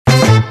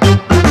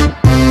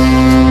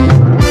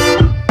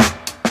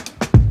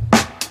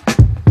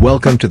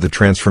Welcome to the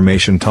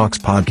Transformation Talks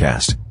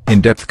podcast,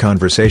 in-depth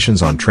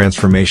conversations on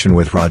transformation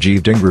with Rajiv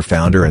Dhingra,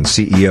 founder and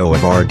CEO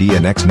of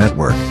RDNX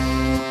Network.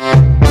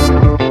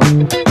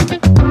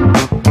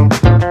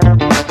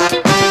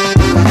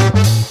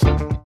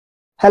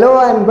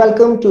 Hello and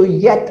welcome to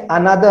yet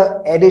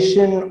another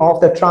edition of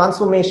the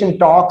Transformation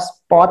Talks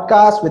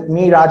podcast with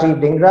me,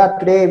 Rajiv Dhingra.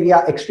 Today, we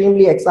are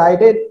extremely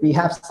excited. We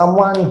have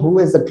someone who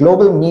is a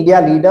global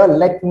media leader.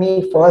 Let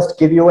me first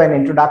give you an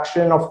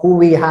introduction of who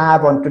we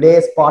have on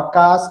today's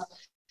podcast.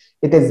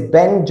 It is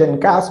Ben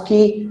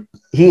Jankowski.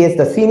 He is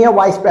the Senior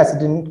Vice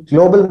President,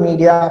 Global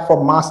Media for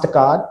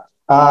Mastercard.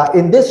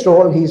 In this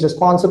role, he's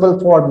responsible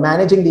for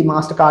managing the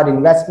Mastercard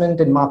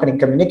investment in marketing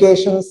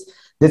communications.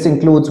 This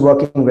includes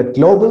working with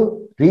global,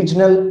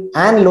 regional,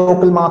 and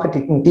local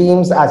marketing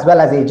teams, as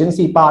well as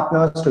agency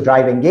partners to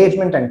drive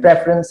engagement and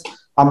preference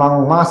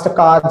among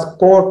Mastercard's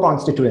core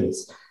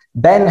constituents.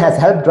 Ben has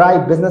helped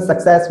drive business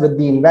success with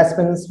the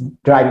investments,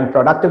 driving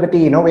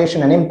productivity,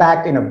 innovation, and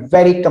impact in a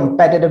very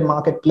competitive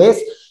marketplace.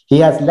 He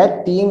has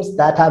led teams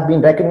that have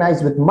been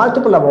recognized with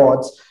multiple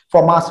awards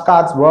for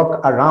Mastercard's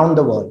work around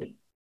the world.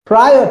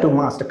 Prior to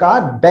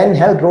Mastercard, Ben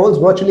held roles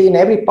virtually in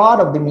every part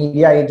of the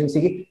media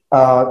agency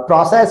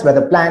process,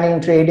 whether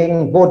planning,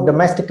 trading, both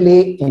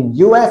domestically in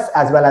US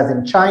as well as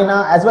in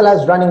China, as well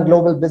as running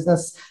global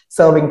business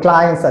serving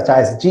clients such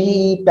as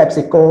GE,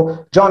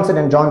 PepsiCo,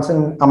 Johnson &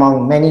 Johnson,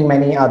 among many,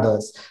 many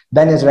others.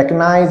 Ben is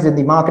recognized in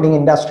the marketing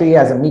industry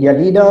as a media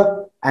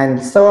leader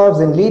and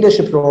serves in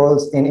leadership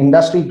roles in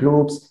industry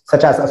groups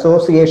such as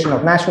Association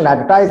of National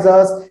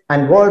Advertisers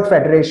and World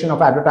Federation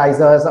of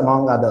Advertisers,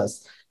 among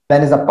others.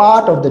 Ben is a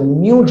part of the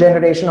new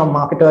generation of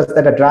marketers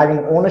that are driving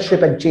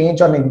ownership and change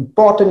on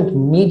important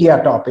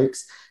media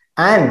topics.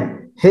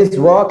 And his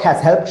work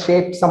has helped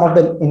shape some of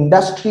the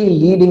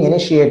industry-leading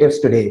initiatives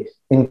today,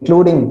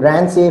 including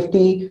brand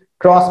safety,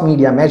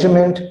 cross-media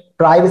measurement,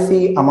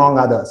 privacy, among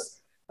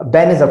others.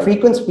 Ben is a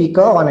frequent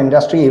speaker on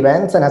industry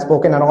events and has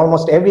spoken at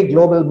almost every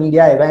global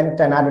media event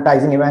and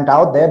advertising event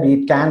out there, be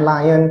it Cannes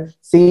Lion,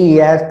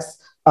 CES,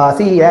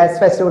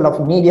 Festival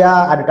of Media,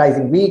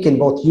 Advertising Week in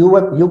both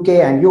UK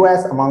and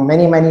US, among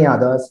many, many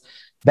others.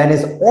 Ben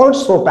is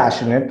also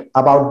passionate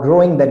about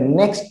growing the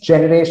next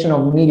generation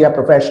of media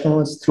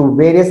professionals through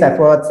various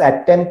efforts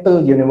at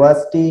Temple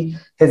University,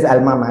 his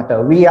alma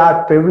mater. We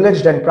are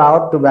privileged and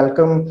proud to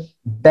welcome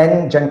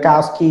Ben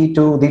Jankowski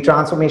to the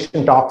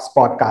Transformation Talks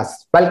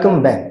podcast.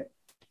 Welcome, Ben.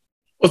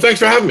 Well, thanks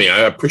for having me.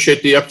 I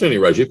appreciate the opportunity,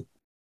 Rajiv.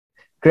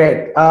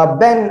 Great.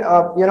 Ben,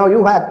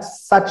 you had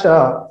such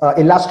an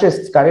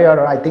illustrious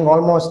career, I think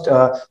almost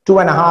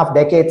 2.5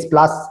 decades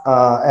plus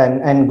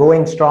and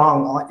going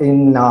strong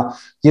in,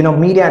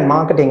 media and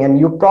marketing. And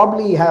you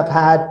probably have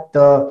had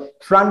the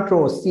front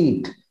row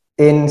seat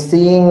in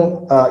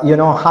seeing,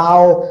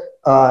 how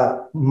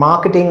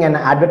marketing and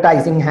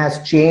advertising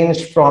has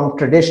changed from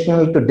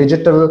traditional to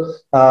digital,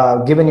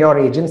 given your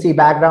agency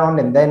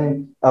background, and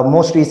then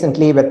most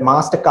recently with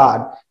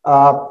Mastercard.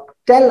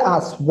 Tell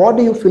us, what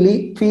do you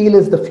feel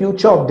is the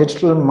future of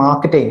digital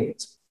marketing,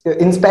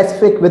 in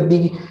specific with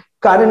the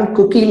current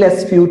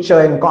cookieless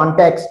future in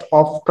context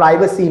of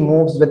privacy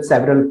moves with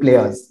several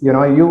players?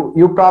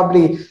 You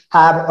probably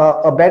have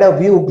a better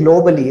view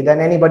globally than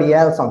anybody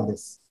else on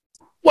this.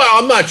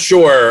 Well, I'm not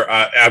sure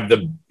I have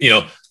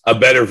a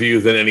better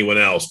view than anyone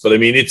else, but I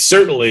mean, it's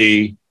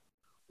certainly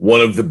one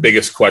of the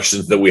biggest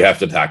questions that we have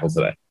to tackle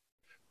today.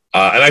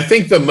 And I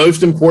think the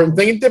most important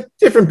thing,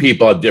 different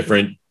people have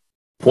different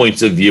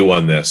points of view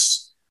on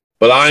this,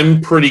 but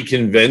I'm pretty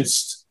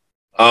convinced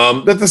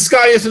that the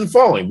sky isn't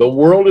falling. The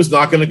world is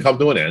not going to come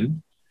to an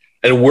end,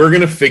 and we're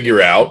going to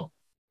figure out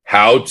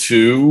how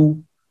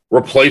to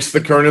replace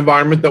the current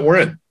environment that we're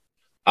in.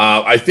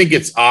 I think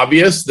it's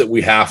obvious that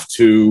we have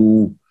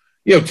to,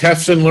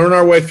 test and learn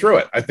our way through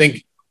it. I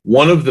think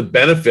one of the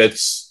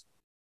benefits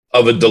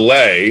of a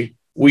delay,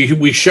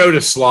 we showed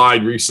a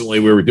slide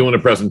recently. We were doing a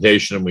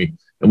presentation,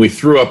 and we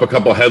threw up a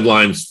couple of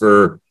headlines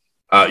for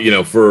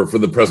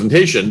the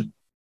presentation.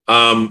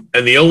 And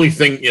the only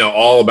thing,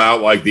 all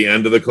about like the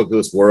end of the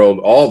cookieless world,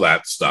 all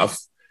that stuff.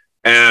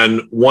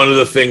 And one of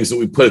the things that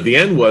we put at the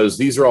end was,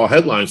 these are all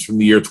headlines from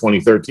the year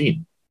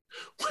 2013.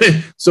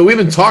 So we've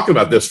been talking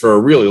about this for a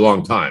really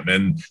long time.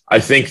 And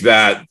I think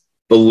that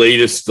the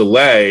latest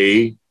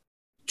delay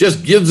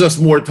just gives us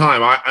more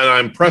time.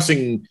 I'm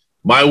pressing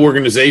my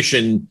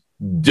organization,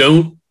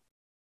 don't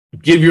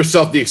give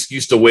yourself the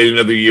excuse to wait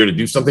another year to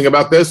do something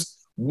about this.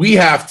 We,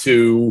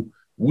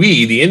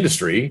 the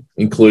industry,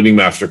 including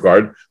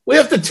Mastercard, we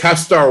have to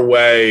test our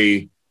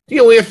way.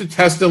 We have to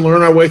test and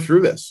learn our way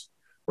through this,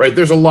 right?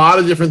 There's a lot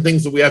of different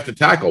things that we have to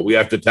tackle. We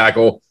have to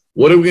tackle,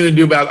 what are we going to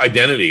do about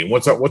identity, and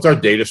what's our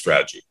data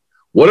strategy?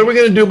 What are we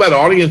going to do about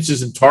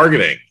audiences and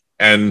targeting,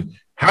 and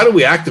how do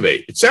we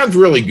activate? It sounds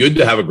really good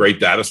to have a great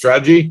data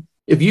strategy.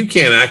 If you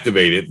can't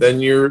activate it, then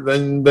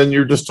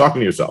you're just talking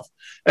to yourself.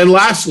 And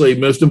lastly,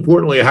 most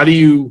importantly, how do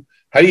you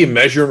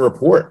measure and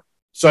report?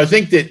 So I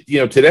think that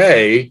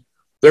today,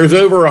 there's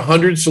over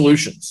 100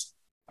 solutions.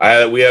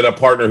 We had a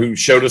partner who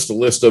showed us the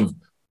list of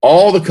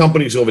all the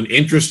companies who have an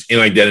interest in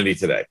identity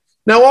today.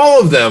 Now,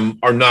 all of them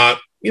are not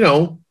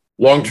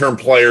long-term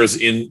players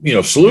in,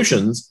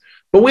 solutions,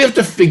 but we have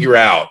to figure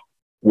out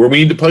where we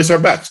need to place our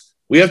bets.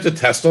 We have to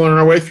test and learn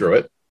our way through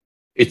it.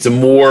 It's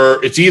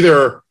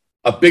either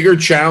a bigger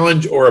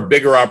challenge or a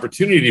bigger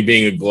opportunity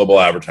being a global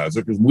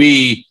advertiser, because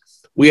we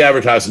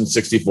advertise in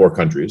 64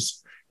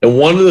 countries. And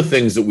one of the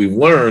things that we've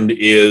learned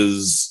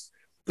is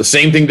the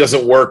same thing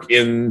doesn't work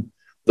in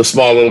the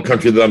small little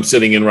country that I'm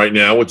sitting in right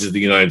now, which is the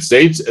United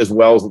States, as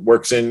well as it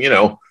works in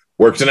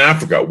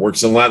Africa,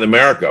 works in Latin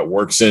America,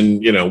 works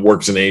in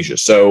Asia.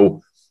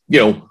 So,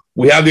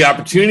 we have the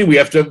opportunity. We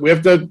have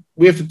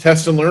to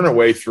test and learn our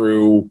way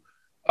through,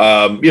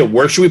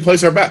 where should we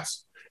place our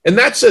bets? And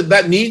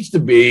that needs to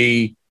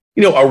be,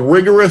 a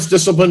rigorous,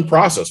 disciplined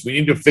process. We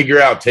need to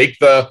figure out, take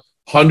the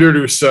 100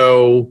 or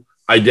so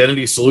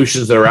identity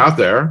solutions that are out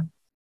there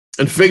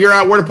and figure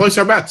out where to place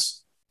our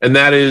bets. And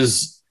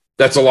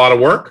that's a lot of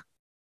work.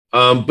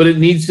 But it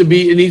needs to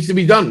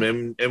be done,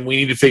 and we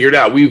need to figure it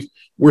out.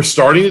 We're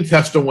starting to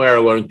test and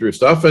learn through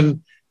stuff.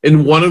 And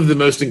one of the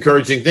most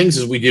encouraging things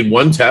is we did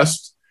one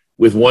test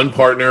with one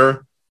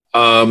partner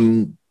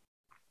in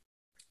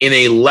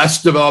a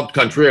less developed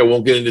country. I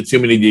won't get into too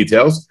many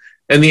details.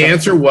 And the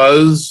answer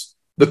was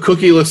the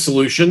cookieless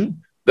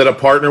solution that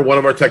one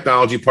of our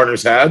technology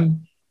partners had,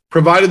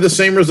 provided the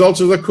same results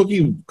as a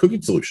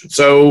cookie solution.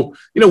 So,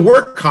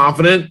 we're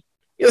confident.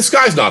 The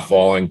sky's not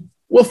falling.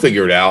 We'll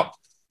figure it out.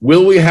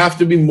 Will we have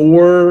to be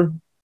more,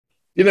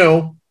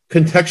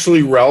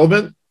 contextually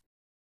relevant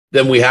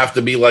than we have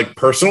to be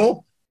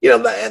personal?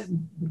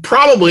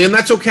 Probably, and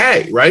that's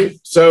okay, right?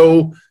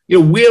 So,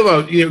 we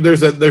have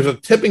there's a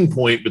tipping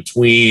point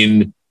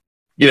between,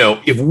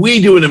 if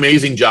we do an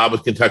amazing job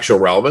with contextual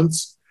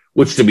relevance,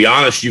 which, to be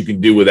honest, you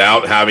can do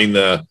without having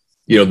the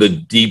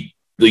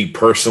deeply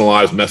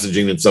personalized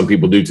messaging that some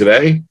people do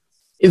today.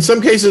 In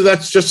some cases,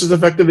 that's just as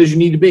effective as you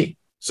need to be.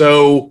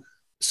 So,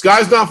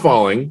 sky's not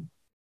falling.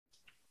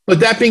 But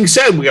that being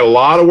said, we got a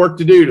lot of work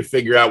to do to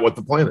figure out what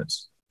the plan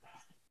is.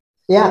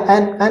 Yeah,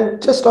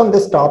 and just on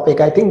this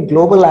topic, I think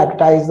global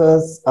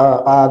advertisers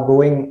are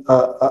going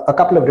a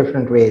couple of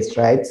different ways,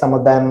 right? Some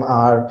of them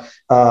are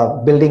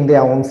building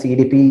their own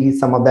CDP.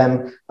 Some of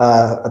them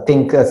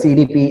think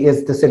CDP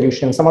is the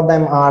solution. Some of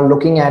them are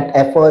looking at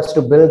efforts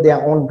to build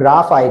their own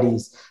graph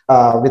IDs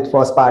with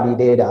first-party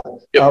data.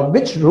 Yep.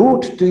 Which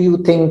route do you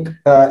think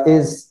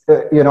is,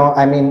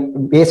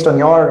 based on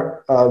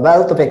your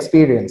wealth of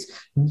experience,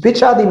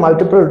 which are the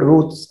multiple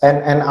routes,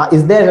 and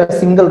is there a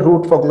single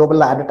route for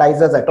global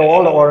advertisers at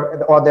all,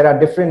 or there are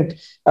different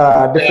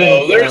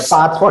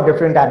paths for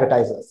different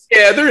advertisers?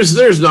 Yeah,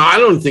 there's not. I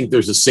don't think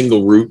there's a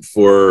single route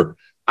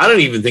I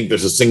don't even think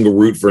there's a single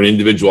route for an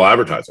individual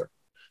advertiser,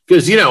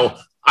 because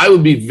I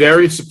would be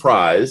very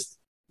surprised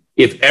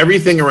if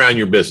everything around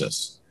your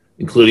business,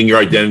 including your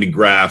identity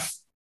graph,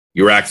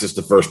 your access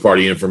to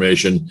first-party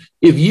information,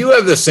 if you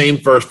have the same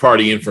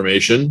first-party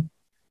information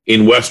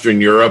in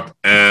Western Europe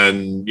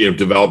and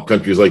developed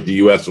countries like the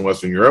US and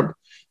Western Europe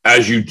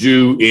as you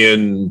do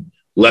in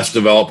less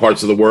developed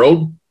parts of the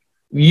world,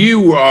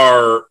 you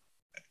are,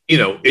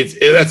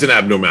 that's an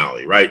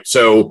abnormality, right?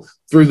 So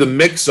through the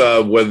mix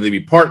of whether they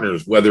be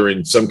partners, whether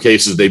in some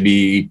cases they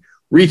be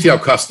retail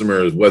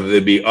customers, whether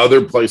they be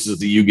other places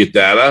that you get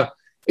data,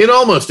 in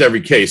almost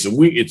every case, and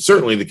it's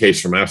certainly the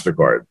case for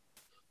Mastercard,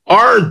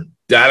 our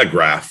data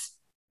graph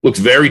looks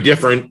very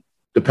different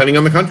depending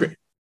on the country.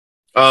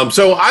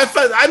 So I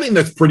think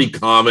that's pretty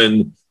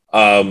common.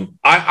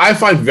 I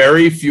find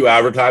very few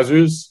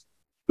advertisers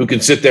who can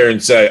sit there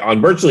and say on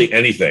virtually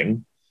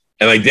anything,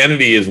 and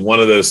identity is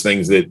one of those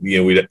things that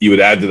you would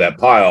add to that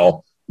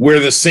pile, where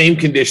the same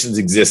conditions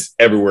exist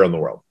everywhere in the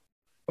world.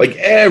 Like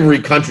every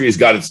country has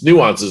got its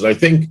nuances. I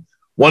think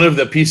one of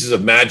the pieces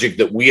of magic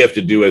that we have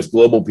to do as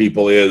global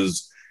people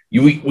is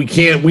we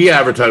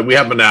happen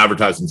to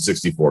advertise in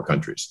 64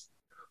 countries.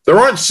 There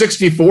aren't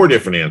 64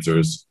 different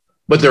answers,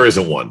 but there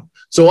isn't one.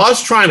 So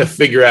us trying to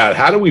figure out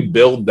how do we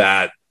build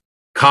that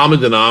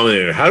common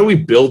denominator? How do we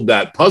build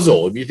that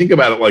puzzle? If you think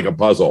about it like a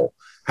puzzle,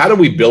 how do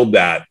we build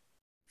that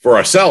for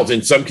ourselves?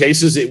 In some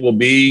cases, it will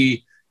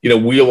be,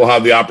 we will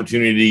have the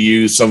opportunity to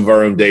use some of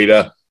our own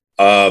data.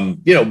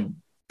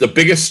 The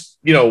biggest,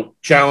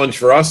 challenge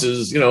for us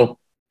is,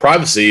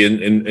 privacy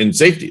and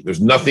safety. There's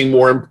nothing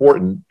more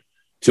important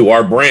to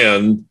our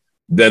brand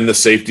than the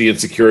safety and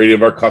security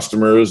of our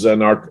customers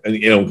and our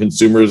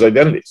consumers'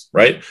 identities,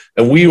 right?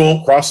 And we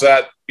won't cross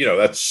that.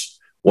 That's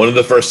one of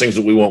the first things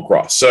that we won't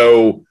cross.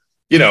 So,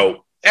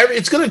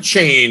 it's going to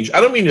change.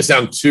 I don't mean to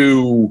sound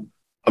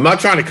I'm not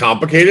trying to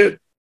complicate it,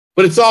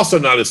 but it's also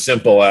not as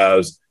simple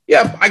as,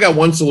 I got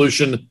one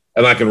solution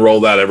and I can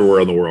roll that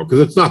everywhere in the world,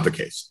 because it's not the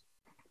case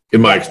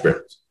in my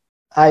experience.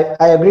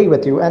 I agree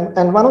with you.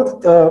 And one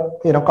of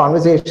the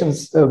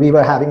conversations we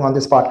were having on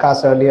this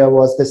podcast earlier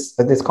was this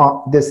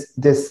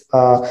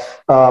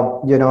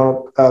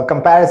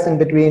comparison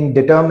between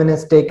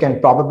deterministic and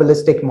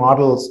probabilistic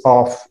models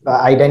of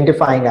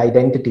identifying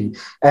identity.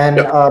 And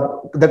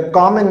the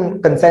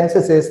common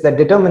consensus is that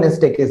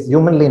deterministic is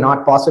humanly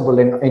not possible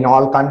in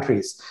all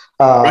countries.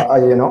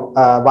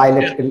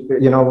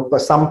 while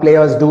some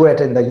players do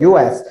it in the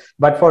US.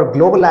 But for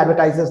global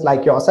advertisers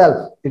like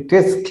yourself, it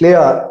is clear,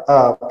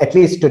 at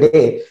least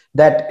today,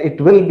 that it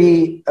will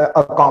be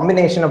a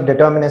combination of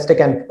deterministic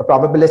and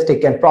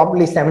probabilistic, and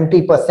probably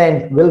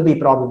 70% will be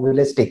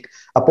probabilistic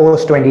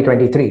post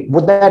 2023.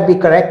 Would that be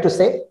correct to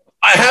say?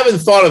 I haven't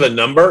thought of the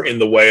number in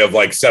the way of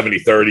like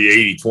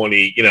 70-30,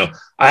 80-20.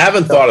 I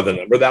haven't thought of the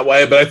number that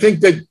way, but I think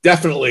that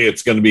definitely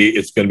it's going to be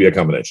a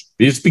combination.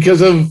 It's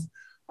because of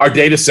our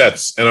data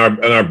sets and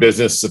our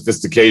business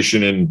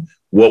sophistication and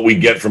what we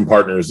get from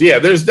partners. Yeah,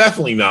 there's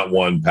definitely not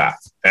one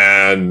path,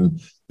 and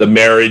the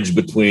marriage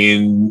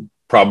between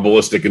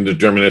probabilistic and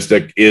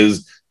deterministic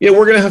is, we're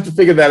going to have to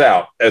figure that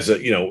out.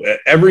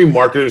 Every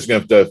marketer is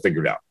going to have to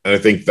figure it out, and I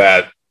think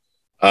that,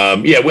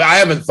 I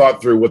haven't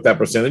thought through what that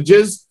percentage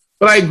is.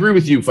 But I agree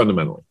with you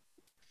fundamentally.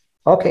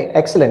 Okay,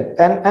 excellent.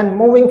 And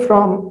moving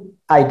from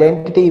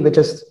identity, which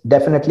is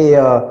definitely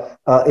a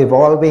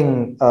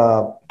evolving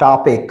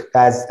topic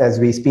as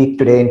we speak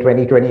today in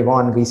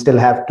 2021, we still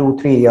have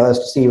 2-3 years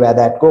to see where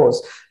that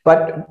goes.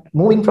 But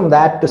moving from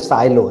that to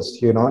silos,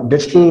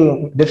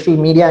 digital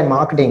media and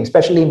marketing,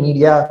 especially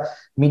media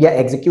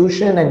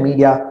execution and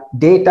media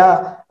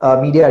data,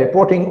 media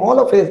reporting, all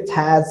of it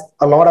has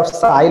a lot of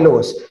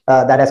silos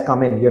that has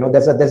come in.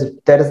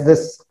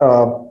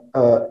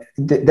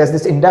 There's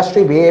this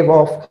industry wave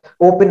of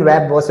open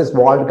web versus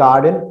walled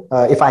garden,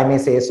 if I may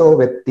say so,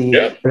 with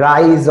the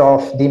rise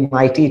of the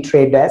mighty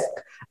Trade Desk.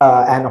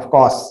 And of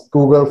course,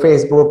 Google,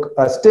 Facebook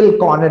still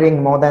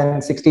cornering more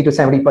than 60 to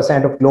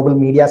 70% of global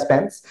media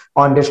spends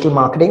on digital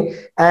marketing.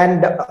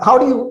 And how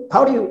do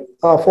you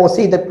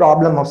foresee the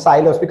problem of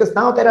silos? Because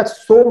now there are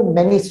so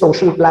many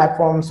social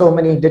platforms, so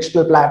many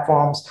digital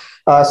platforms,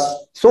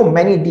 so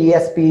many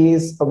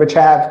DSPs which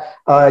have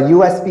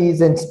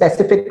USPs in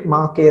specific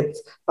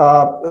markets.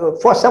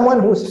 For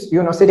someone who's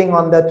sitting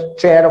on the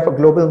chair of a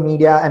global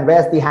media and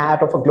wears the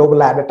hat of a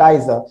global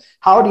advertiser,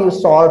 how do you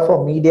solve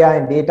for media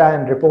and data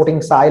and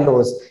reporting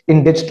silos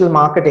in digital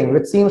marketing,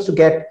 which seems to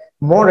get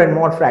more and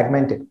more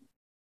fragmented?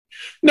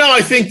 No,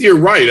 I think you're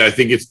right. I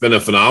think it's been a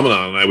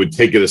phenomenon, and I would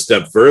take it a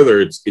step further.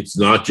 It's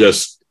not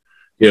just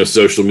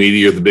social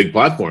media or the big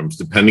platforms.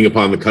 Depending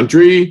upon the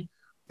country,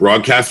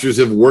 broadcasters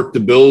have worked to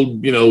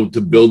build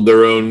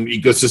their own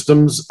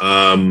ecosystems.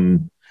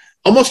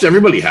 Almost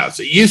everybody has.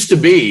 It used to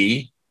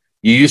be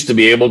you used to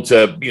be able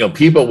to,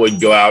 people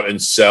would go out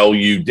and sell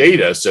you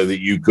data so that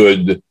you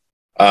could,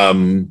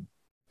 so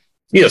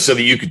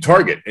that you could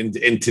target. And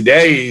in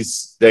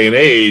today's day and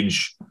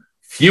age,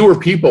 fewer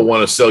people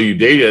want to sell you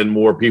data, and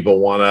more people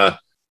want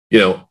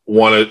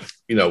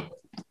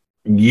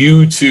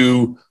you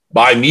to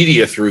buy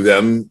media through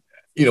them,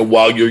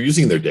 while you're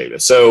using their data.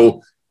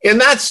 So,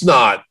 and that's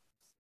not,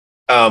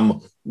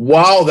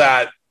 while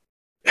that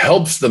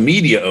helps the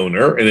media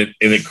owner and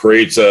it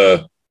creates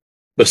a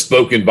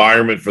bespoke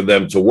environment for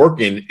them to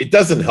work in, it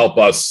doesn't help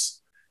us.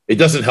 It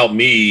doesn't help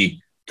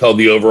me tell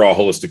the overall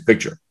holistic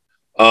picture.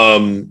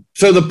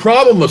 So the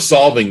problem of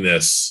solving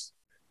this,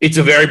 it's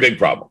a very big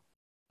problem.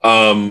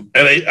 And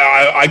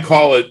I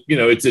call it,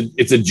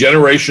 it's a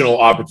generational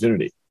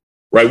opportunity,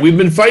 right? We've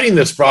been fighting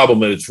this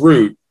problem at its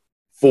root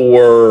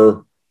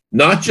for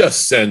not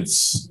just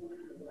since,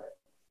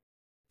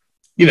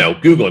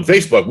 Google and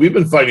Facebook. We've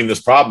been fighting this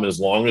problem as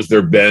long as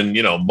there have been,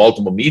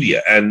 multiple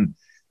media. And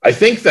I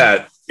think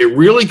that it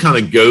really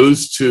kind of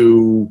goes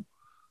to,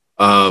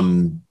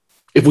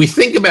 if we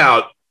think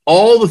about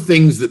all the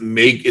things that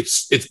make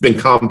it's been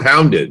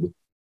compounded,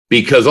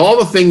 because all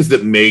the things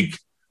that make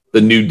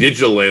the new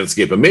digital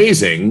landscape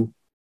amazing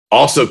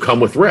also come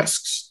with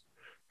risks.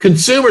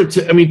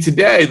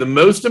 Today, the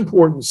most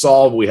important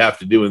solve we have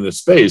to do in this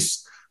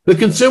space, the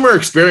consumer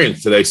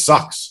experience today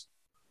sucks,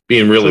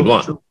 being really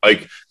blunt.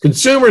 Like,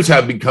 consumers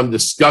have become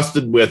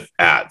disgusted with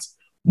ads.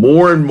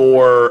 More and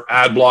more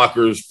ad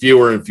blockers,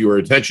 fewer and fewer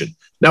attention.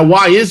 Now,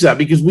 why is that?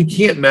 Because we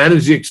can't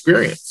manage the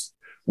experience.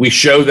 We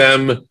show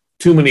them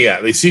too many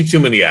ads. They see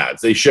too many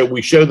ads. We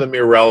show them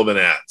irrelevant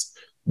ads.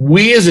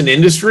 We as an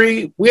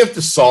industry, we have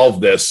to solve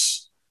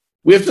this.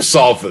 We have to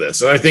solve for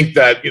this. And I think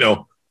that,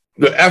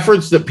 the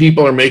efforts that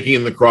people are making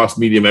in the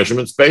cross-media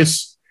measurement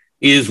space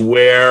is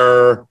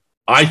where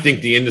I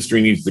think the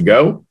industry needs to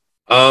go.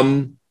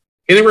 And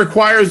it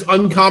requires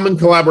uncommon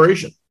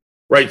collaboration,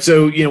 right?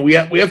 So, we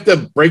have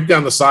to break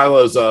down the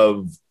silos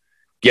of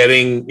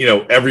getting,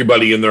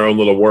 everybody in their own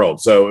little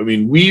world. So,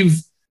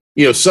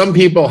 some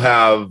people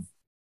have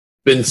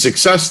been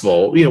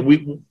successful.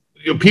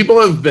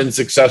 People have been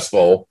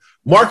successful.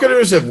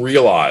 Marketers have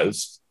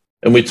realized,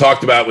 and we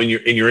talked about in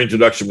your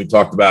introduction, we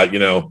talked about,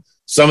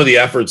 some of the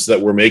efforts that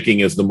we're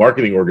making as the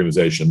marketing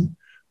organization.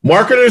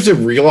 Marketers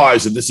have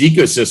realized that this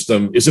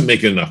ecosystem isn't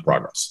making enough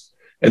progress,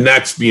 and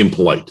that's being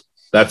polite.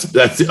 That's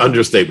the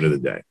understatement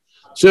of the day.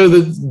 So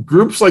the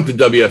groups like the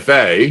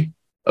WFA,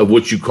 of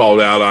which you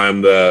called out,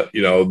 I'm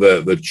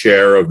the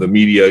chair of the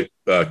media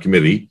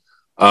committee,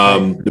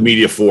 the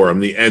media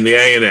forum, and the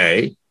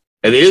ANA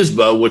and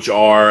ISBA, which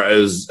are,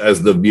 as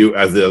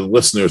the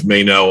listeners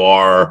may know,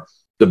 are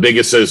the big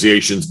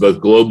associations both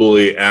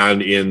globally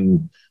and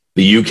in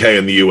the UK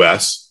and the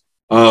US.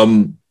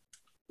 We're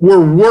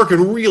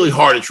working really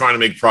hard at trying to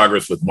make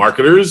progress with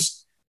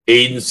marketers,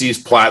 agencies,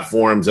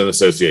 platforms, and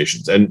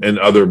associations, and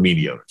other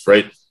media owners,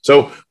 right?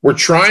 So we're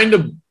trying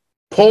to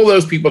pull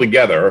those people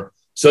together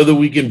so that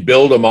we can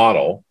build a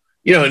model,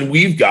 and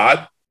we've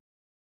got,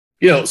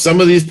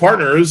 some of these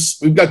partners,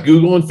 we've got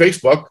Google and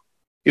Facebook,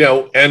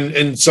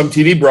 and some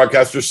TV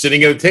broadcasters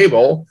sitting at a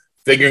table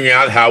figuring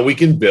out how we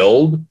can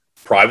build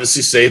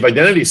privacy safe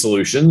identity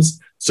solutions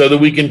so that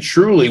we can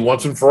truly,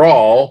 once and for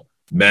all,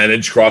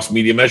 manage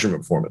cross-media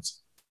measurement performance.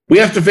 We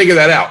have to figure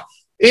that out.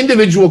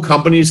 Individual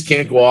companies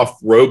can't go off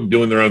rogue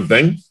doing their own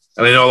thing.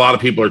 And I know a lot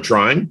of people are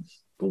trying.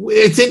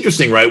 It's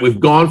interesting, right? We've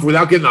gone,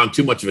 without getting on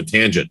too much of a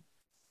tangent,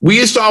 we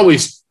used to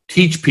always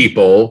teach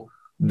people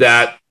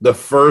that the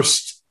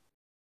first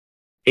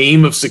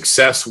aim of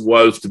success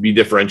was to be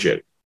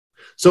differentiated.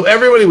 So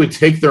everybody would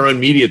take their own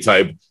media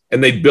type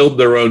and they'd build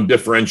their own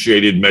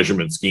differentiated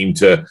measurement scheme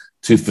to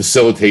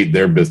facilitate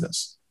their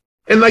business.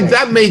 And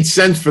that made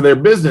sense for their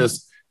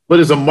business. But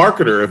as a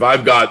marketer, if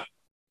I've got,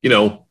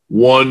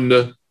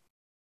 1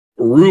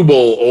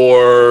 ruble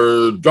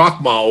or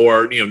drachma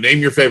or, name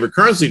your favorite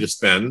currency to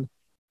spend,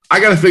 I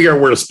got to figure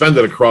out where to spend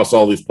it across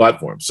all these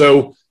platforms.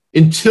 So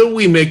until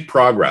we make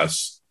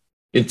progress,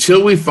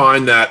 until we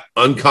find that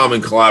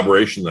uncommon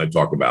collaboration that I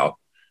talk about,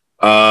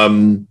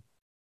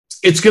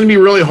 it's going to be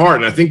really hard.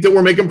 And I think that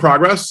we're making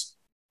progress.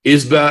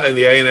 ISBA and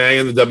the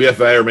ANA and the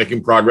WFA are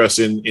making progress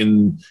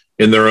in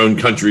their own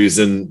countries.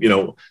 And,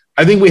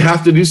 I think we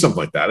have to do something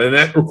like that. And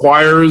that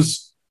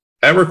requires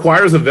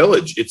a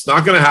village. It's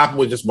not going to happen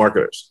with just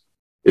marketers.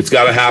 It's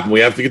got to happen.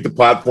 We have to get the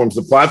platforms.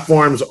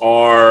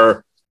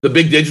 The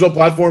big digital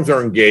platforms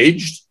are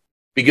engaged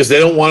because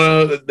they'd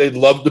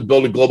love to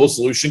build a global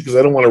solution because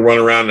they don't want to run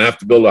around and have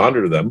to build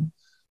 100 of them.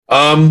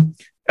 And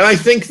I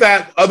think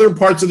that other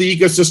parts of the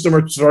ecosystem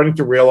are starting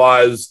to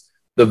realize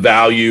the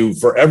value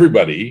for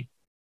everybody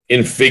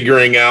in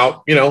figuring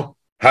out,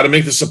 how to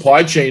make the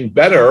supply chain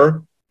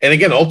better. And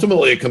again,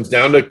 ultimately, it comes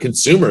down to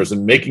consumers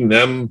and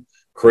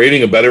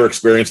creating a better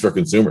experience for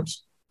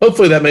consumers.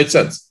 Hopefully that made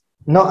sense.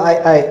 No,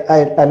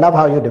 I love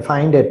how you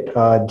defined it,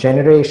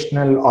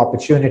 generational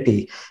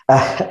opportunity.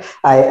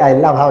 I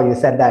love how you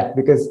said that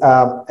because,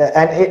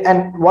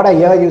 and what I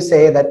hear you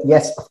say that,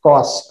 yes, of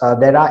course,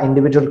 there are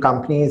individual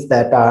companies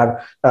that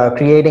are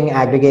creating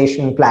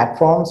aggregation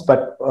platforms,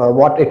 but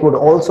what it would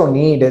also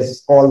need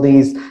is all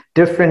these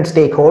different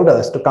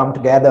stakeholders to come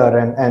together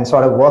and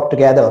sort of work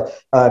together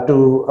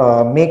to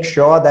make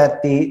sure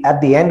that at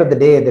the end of the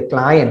day, the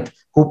client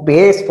who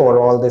pays for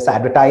all this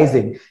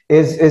advertising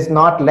is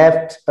not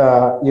left,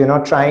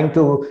 trying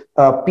to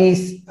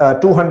piece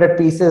 200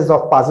 pieces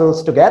of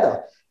puzzles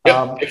together.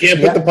 Yeah, I can't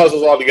put the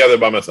puzzles all together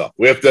by myself.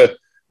 We have to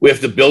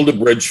build a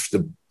bridge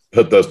to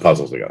put those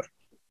puzzles together.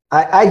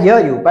 I hear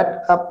you,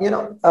 but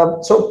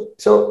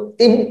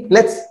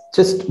let's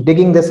just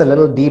digging this a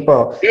little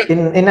deeper. Yeah.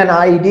 In an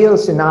ideal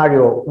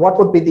scenario, what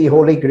would be the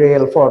holy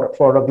grail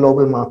for a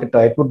global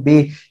marketer? It would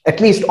be at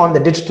least on the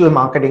digital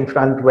marketing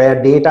front,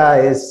 where data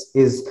is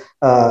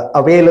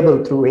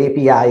available through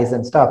APIs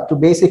and stuff, to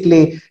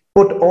basically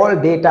put all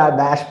data,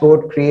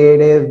 dashboard,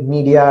 creative,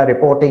 media,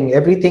 reporting,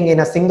 everything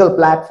in a single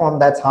platform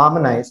that's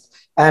harmonized.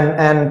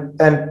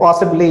 And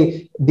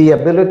possibly the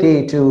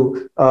ability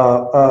to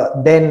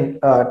then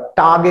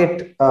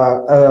target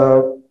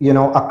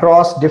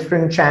across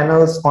different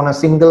channels on a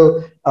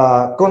single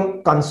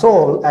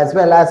console, as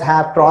well as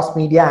have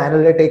cross-media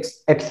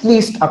analytics at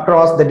least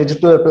across the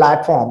digital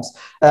platforms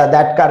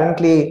that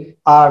currently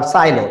are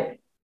siloed.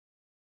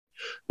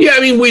 Yeah,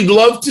 we'd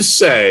love to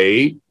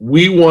say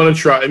we want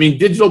to try.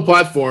 Digital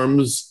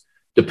platforms,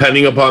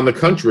 depending upon the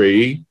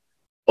country,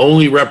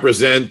 only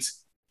represent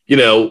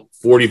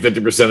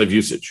 40-50% of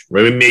usage,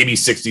 right? Maybe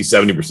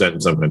 60-70%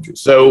 in some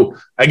countries. So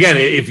again,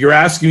 if you're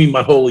asking me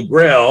my holy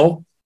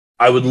grail,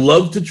 I would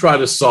love to try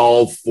to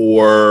solve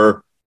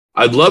for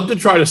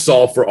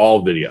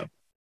all video.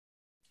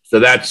 So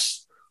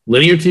that's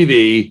linear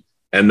TV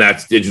and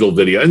that's digital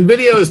video. And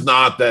video is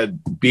not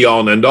that be all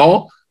and end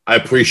all. I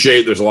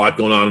appreciate there's a lot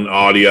going on in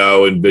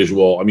audio and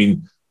visual.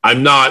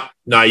 I'm not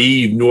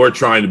naive nor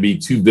trying to be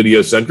too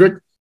video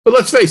centric, but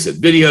let's face it,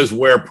 video is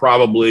where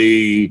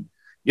probably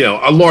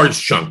a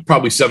large chunk,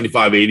 probably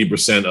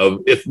 75-80%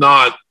 of, if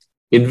not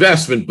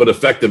investment, but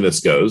effectiveness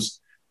goes.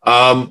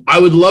 I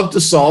would love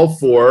to solve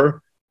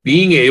for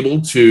being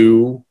able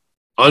to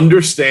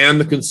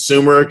understand the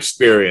consumer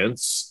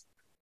experience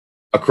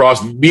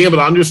being able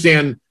to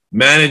understand,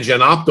 manage,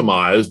 and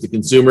optimize the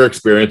consumer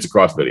experience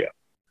across video.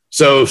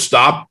 So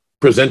stop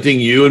presenting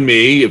you and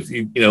me. If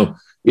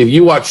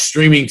you watch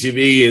streaming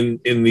TV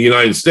in the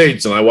United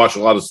States, and I watch a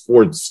lot of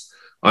sports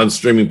on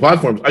streaming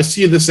platforms, I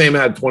see the same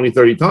ad 20,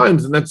 30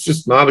 times, and that's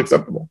just not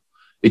acceptable.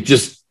 It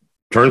just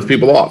turns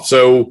people off.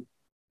 So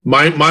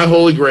my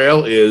holy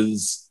grail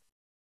is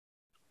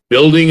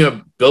building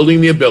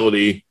the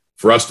ability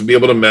for us to be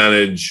able to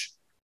manage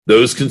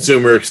those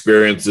consumer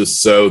experiences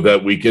so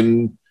that we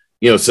can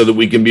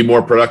be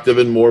more productive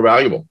and more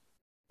valuable.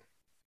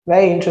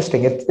 Very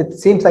interesting. It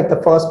seems like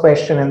the first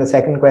question and the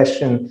second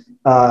question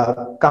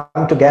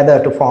come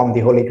together to form the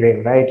Holy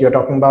Grail, right? You're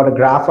talking about a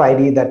graph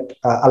ID that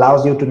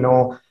allows you to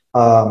know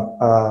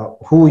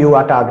who you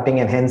are targeting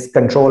and hence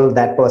control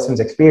that person's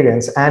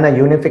experience, and a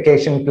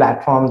unification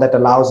platform that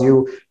allows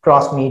you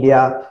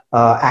cross-media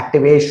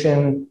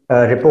activation,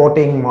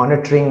 reporting,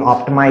 monitoring,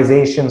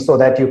 optimization, so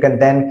that you can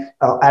then,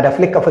 at a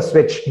flick of a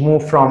switch,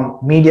 move from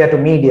media to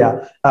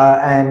media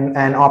and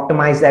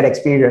optimize that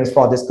experience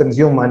for this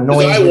consumer,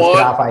 knowing his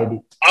graph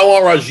ID. I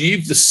want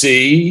Rajiv to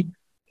see.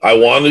 I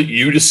want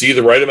you to see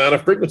the right amount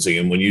of frequency,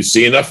 and when you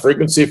see enough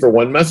frequency for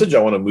one message,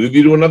 I want to move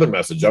you to another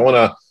message. I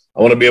want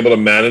to be able to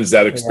manage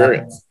that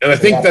experience. Yeah. And I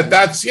think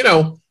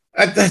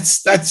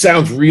that's, that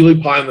sounds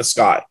really pie in the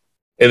sky.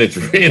 And it's,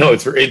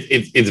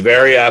 it's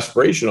very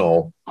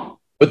aspirational,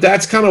 but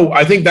that's kind of,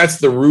 I think that's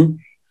the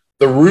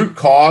root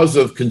cause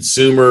of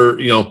consumer,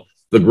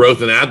 the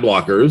growth in ad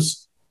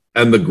blockers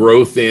and the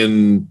growth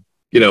in,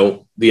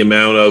 the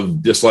amount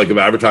of dislike of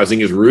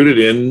advertising is rooted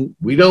in,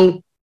 we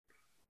don't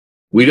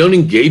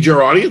engage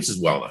our audiences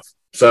well enough.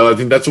 So I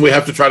think that's what we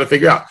have to try to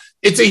figure out.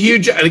 It's a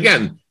huge, and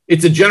again,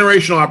 it's a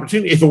generational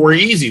opportunity. If it were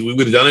easy, we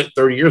would have done it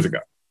 30 years ago.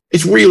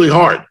 It's really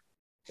hard.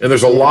 And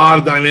there's a lot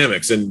of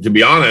dynamics. And to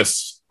be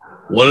honest,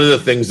 one of the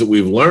things that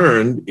we've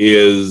learned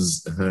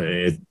is,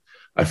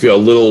 I feel a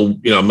little,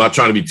 I'm not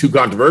trying to be too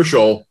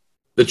controversial.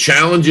 The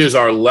challenges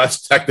are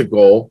less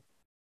technical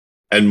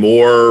and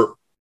more,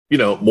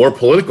 more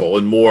political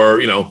and more,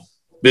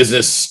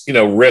 business,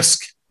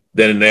 risk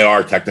than they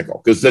are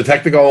technical. Because the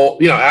technical,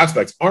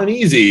 aspects aren't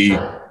easy,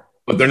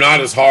 but they're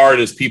not as hard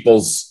as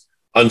people's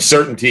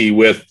uncertainty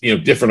with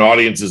different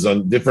audiences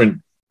on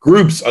different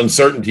groups,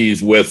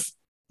 uncertainties with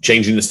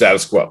changing the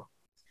status quo.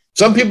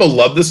 Some people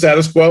love the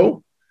status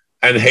quo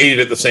and hate it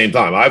at the same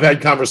time. I've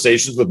had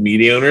conversations with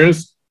media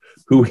owners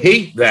who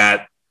hate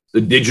that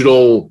the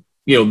digital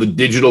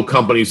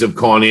companies have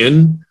gone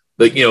in.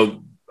 That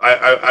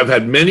I've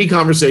had many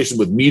conversations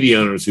with media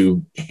owners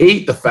who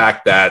hate the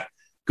fact that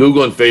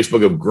Google and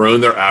Facebook have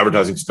grown their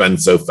advertising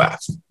spend so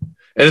fast.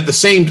 And at the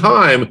same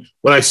time,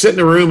 when I sit in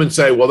a room and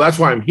say, well, that's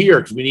why I'm here,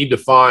 because we need to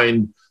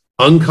find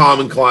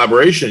uncommon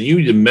collaboration, you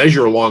need to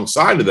measure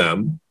alongside of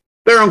them,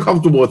 they're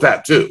uncomfortable with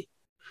that too.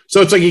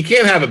 So it's like, you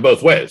can't have it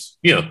both ways.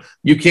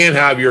 You can't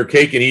have your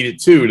cake and eat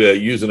it too, to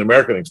use an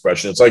American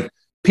expression. It's like,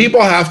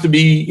 people have to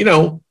be,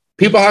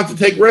 people have to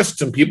take risks,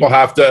 and people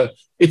have to,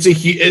 it's a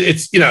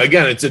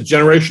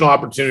generational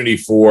opportunity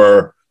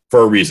for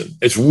a reason.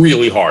 It's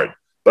really hard,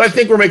 but I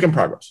think we're making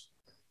progress.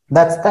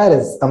 That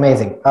is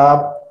amazing.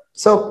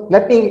 So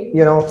let me,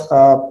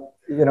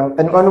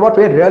 and what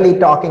we're really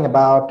talking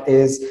about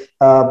is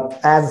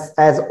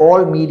as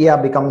all media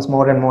becomes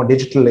more and more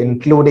digital,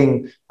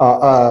 including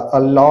a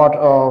lot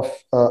of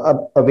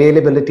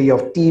availability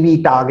of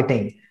TV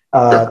targeting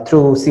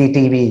through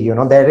CTV.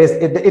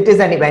 It is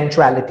an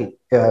eventuality.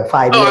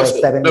 5 years,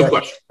 7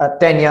 years,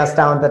 10 years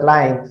down the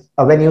line.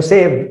 When you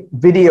say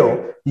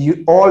video,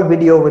 all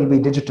video will be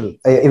digital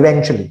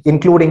eventually,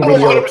 including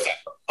video. 100%.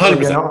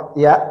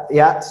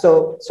 100%.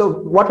 So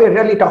what we're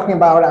really talking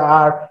about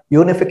are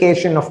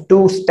unification of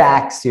two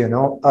stacks, the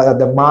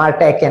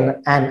MarTech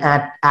and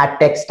ad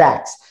tech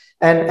stacks.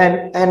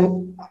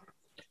 And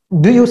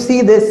do you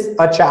see this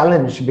a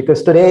challenge?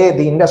 Because today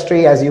the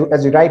industry, as you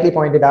rightly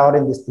pointed out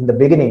in the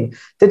beginning,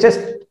 they're just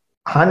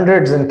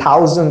hundreds and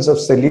thousands of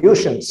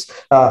solutions,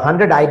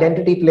 100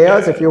 identity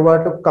players. If you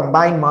were to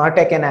combine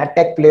MarTech and ad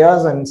tech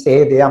players and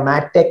say they are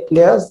MadTech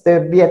players,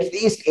 there'd be at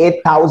least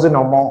 8,000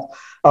 or more.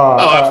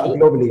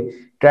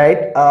 Globally,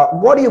 right?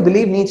 What do you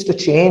believe needs to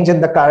change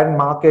in the current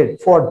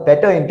market for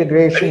better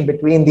integration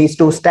between these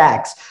two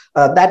stacks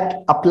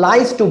that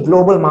applies to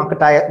global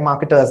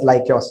marketers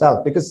like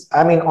yourself? Because,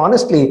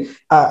 honestly,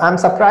 I'm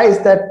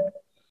surprised that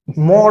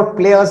more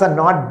players are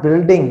not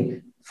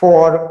building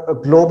for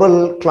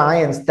global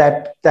clients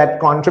that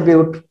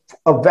contribute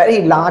a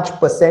very large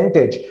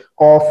percentage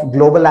of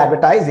global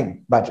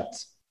advertising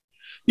budgets.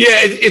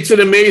 Yeah, it's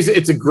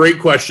a great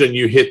question.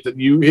 You hit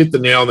the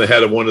nail on the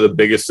head of one of the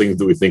biggest things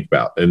that we think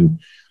about. And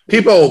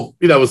people,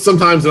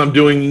 sometimes when I'm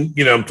doing,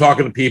 I'm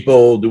talking to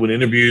people, doing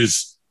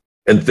interviews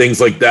and things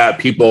like that,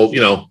 people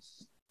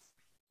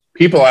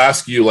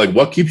ask you, like,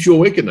 what keeps you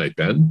awake at night,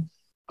 Ben?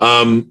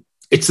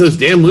 It's those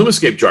damn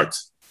Lumascape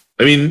charts.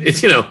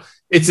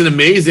 It's an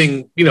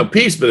amazing,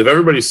 piece, but if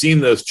everybody's seen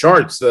those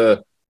charts,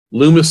 the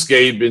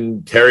Lumascape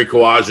and Terry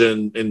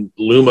Kawaja and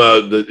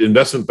Luma, the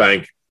investment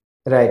bank,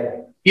 right?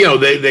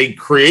 They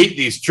create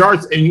these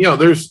charts, and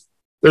there's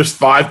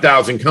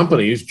 5,000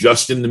 companies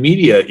just in the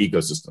media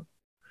ecosystem.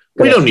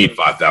 We don't need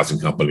 5,000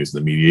 companies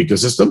in the media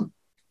ecosystem.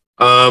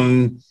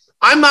 I'm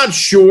not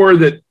sure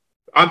that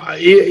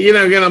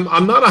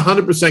I'm not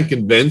 100%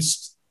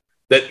 convinced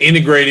that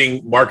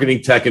integrating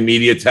marketing tech and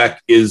media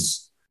tech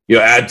is,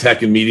 ad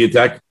tech and media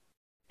tech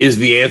is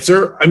the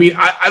answer.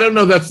 I don't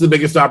know if that's the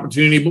biggest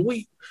opportunity, but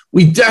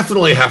we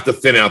definitely have to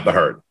thin out the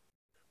herd.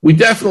 We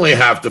definitely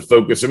have to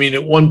focus.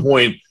 At one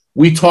point,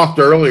 we talked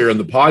earlier in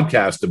the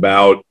podcast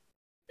about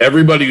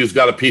everybody who's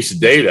got a piece of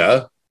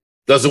data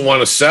doesn't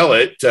want to sell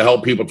it to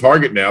help people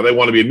target now. They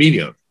want to be a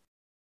media owner.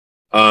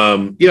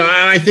 And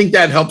I think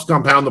that helps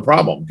compound the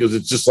problem because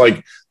it's just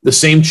like the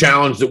same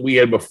challenge that we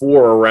had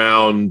before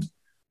around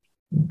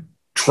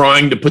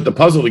trying to put the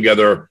puzzle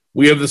together.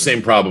 We have the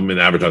same problem in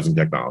advertising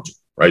technology,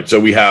 right? So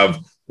we have,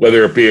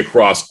 whether it be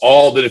across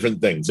all the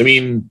different things. I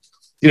mean,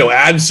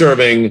 ad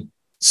serving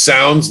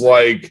sounds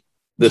like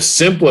the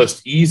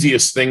simplest,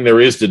 easiest thing there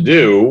is to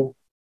do.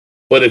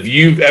 But if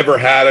you've ever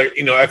had a,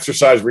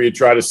 exercise where you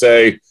try to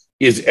say,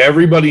 is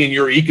everybody in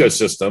your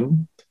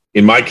ecosystem,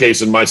 in my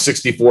case, in my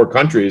 64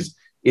 countries,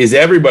 is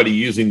everybody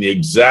using the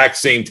exact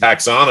same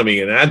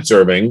taxonomy in ad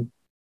serving?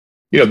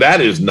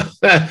 That is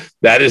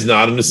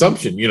not an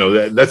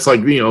assumption. That's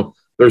like,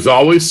 there's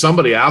always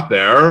somebody out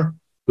there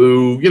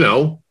who,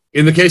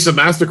 in the case of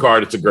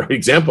Mastercard, it's a great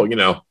example.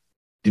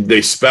 Did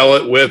they spell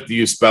it with, do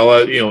you spell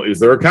it, is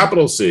there a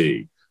capital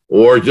C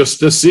or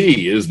just a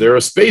C? Is there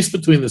a space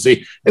between the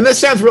C? And that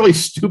sounds really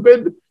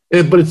stupid,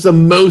 but it's the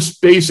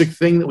most basic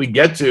thing that we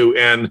get to.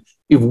 And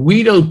if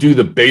we don't do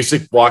the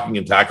basic blocking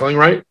and tackling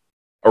right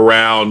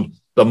around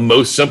the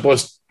most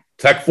simplest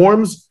tech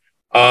forms,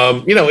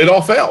 it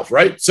all fails,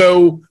 right?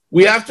 So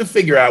we have to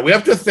figure out, we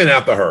have to thin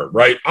out the herd,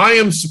 right? I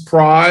am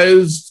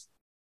surprised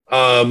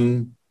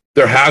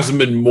there hasn't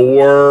been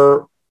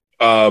more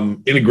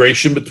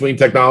integration between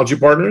technology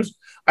partners.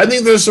 I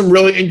think there's some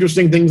really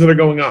interesting things that are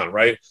going on,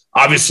 right?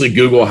 Obviously,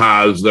 Google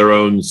has their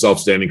own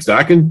self-standing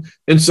stack. And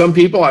some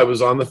people, I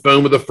was on the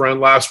phone with a friend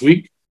last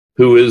week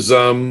who is,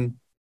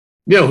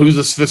 who's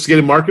a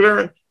sophisticated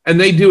marketer, and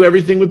they do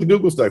everything with the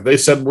Google stack. They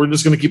said, we're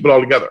just going to keep it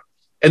all together.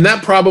 And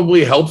that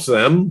probably helps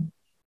them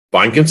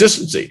find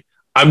consistency.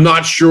 I'm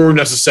not sure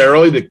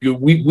necessarily that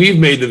we've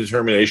made the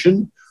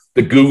determination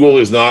that Google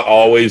is not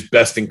always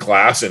best in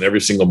class in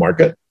every single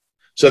market.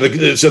 So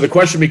the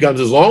question becomes,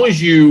 as long as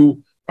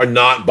you are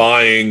not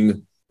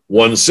buying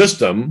one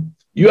system,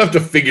 you have to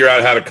figure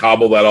out how to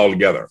cobble that all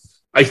together.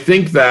 I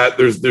think that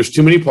there's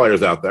too many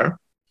players out there.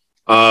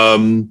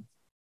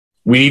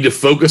 We need to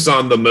focus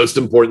on the most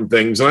important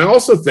things. And I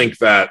also think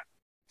that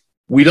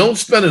we don't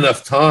spend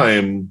enough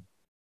time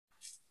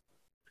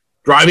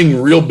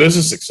driving real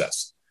business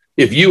success.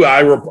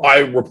 I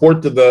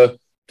report to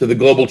the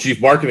global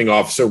chief marketing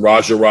officer,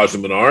 Raja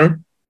Manar.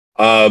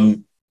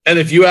 And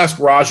if you ask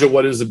Raja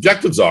what his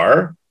objectives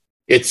are,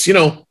 it's,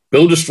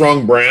 build a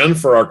strong brand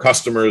for our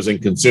customers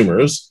and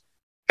consumers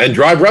and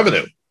drive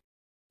revenue.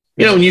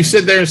 When you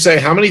sit there and say,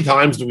 how many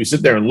times do we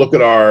sit there and look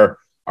at our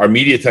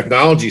media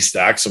technology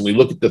stacks and we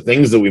look at the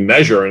things that we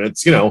measure, and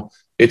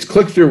it's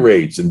click-through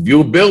rates and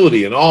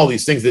viewability and all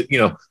these things that,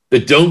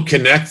 that don't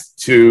connect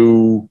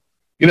to,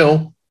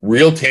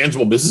 real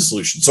tangible business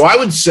solutions. So I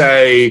would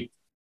say,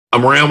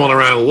 I'm rambling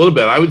around a little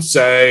bit. I would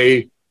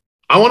say,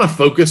 I want to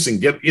focus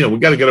and get, we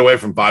got to get away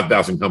from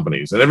 5,000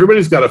 companies, and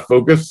everybody's got to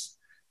focus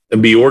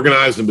and be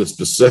organized and be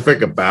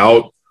specific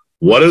about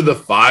what are the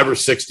 5 or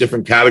 6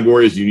 different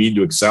categories you need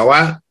to excel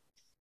at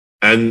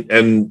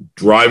and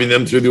driving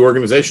them through the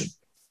organization.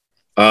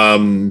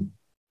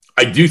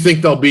 I do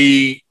think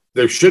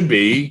there should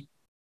be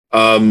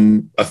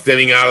a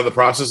thinning out of the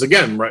process.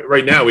 Again,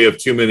 right now we have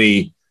too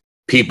many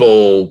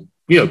people,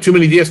 too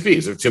many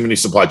DSPs or too many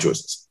supply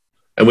choices,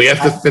 and we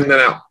have to thin that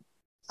out.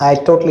 I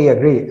totally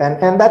agree.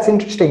 And that's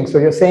interesting. So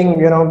you're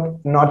saying,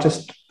 not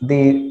just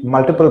the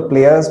multiple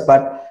players,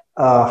 but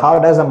how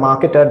does a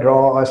marketer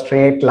draw a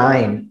straight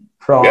line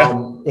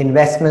from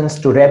investments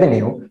to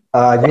revenue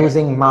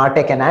using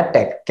MarTech and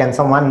AdTech? Can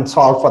someone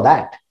solve for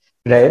that?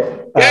 Right?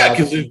 Yeah,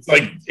 because it's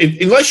like,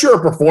 unless you're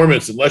a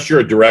performance, unless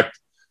you're a direct,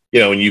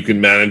 and you can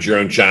manage your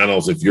own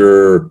channels, if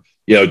you're,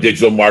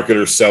 digital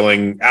marketer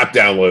selling app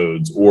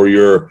downloads, or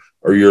you're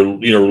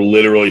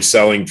literally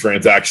selling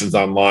transactions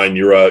online,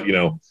 you're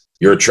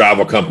a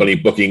travel company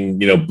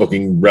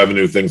booking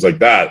revenue, things like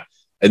that.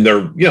 And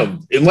they're,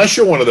 unless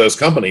you're one of those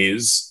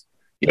companies,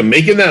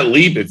 making that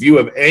leap, if you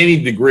have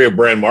any degree of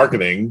brand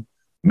marketing,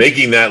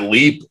 making that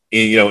leap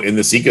in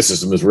this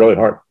ecosystem is really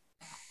hard.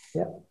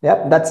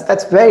 Yeah,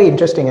 that's very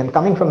interesting. And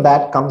coming from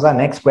that comes our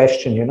next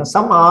question.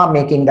 Some are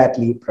making that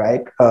leap,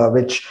 right?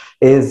 Which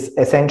is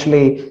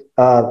essentially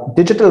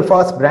digital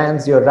first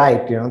brands. You're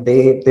right.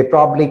 They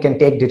probably can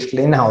take digital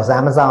in-house.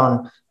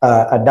 Amazon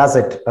does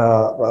it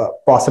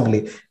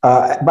possibly,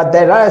 but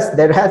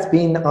there has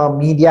been a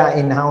media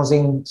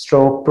in-housing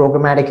stroke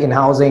programmatic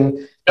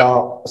in-housing.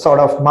 Sort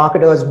of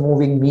marketers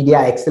moving media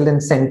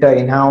excellence center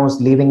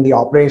in-house, leaving the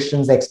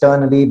operations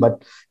externally,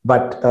 but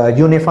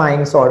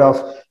unifying sort of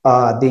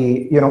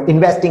the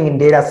investing in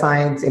data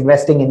science,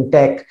 investing in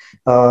tech,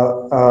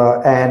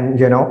 and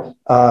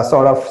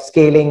sort of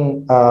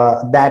scaling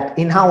that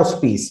in-house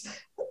piece.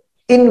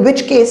 In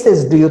which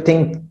cases do you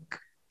think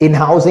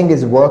in-housing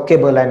is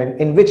workable, and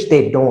in which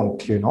they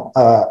don't?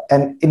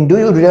 And do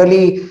you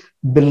really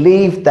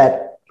believe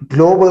that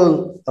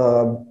global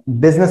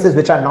businesses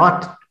which are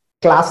not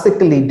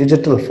classically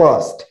digital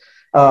first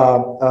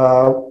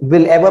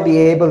will ever be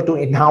able to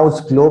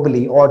in-house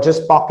globally, or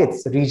just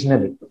pockets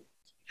regionally?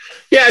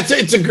 Yeah,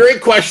 it's a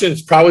great question.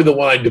 It's probably the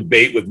one I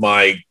debate with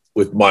my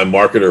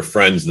marketer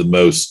friends the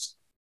most.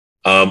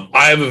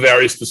 I have a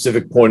very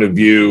specific point of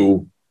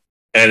view,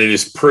 and it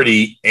is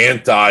pretty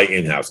anti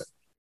in-housing.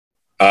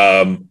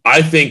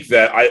 I think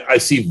that I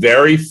see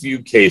very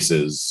few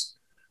cases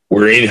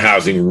where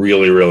in-housing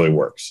really, really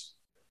works.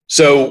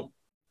 So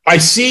I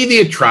see the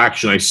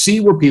attraction. I see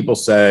where people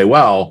say,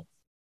 well,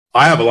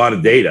 I have a lot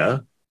of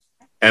data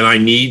and I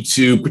need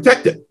to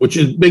protect it, which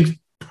makes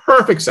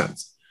perfect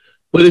sense.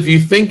 But if you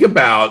think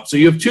about, so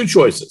you have two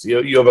choices.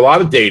 You have a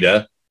lot of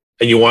data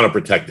and you want to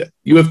protect it.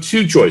 You have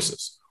two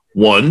choices.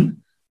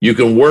 One, you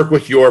can work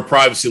with your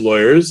privacy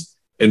lawyers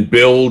and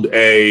build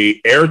a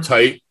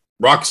airtight,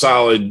 rock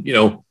solid,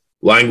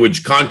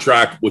 language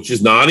contract, which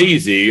is not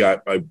easy. I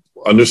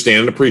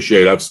understand and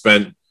appreciate. I've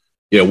spent,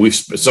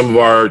 some of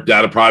our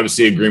data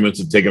privacy agreements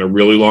have taken a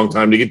really long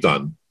time to get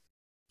done.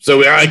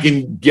 So I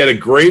can get a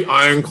great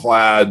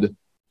ironclad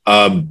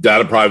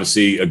data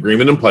privacy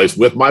agreement in place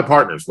with my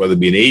partners, whether it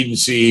be an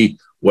agency,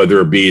 whether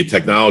it be a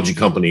technology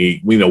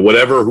company,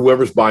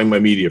 whoever's buying my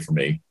media for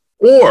me,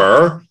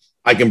 or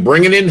I can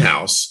bring it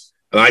in-house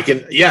and I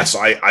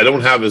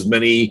don't have as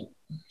many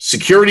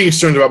security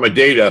concerns about my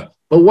data,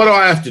 but what do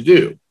I have to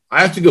do?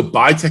 I have to go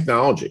buy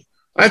technology.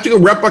 I have to go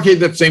replicate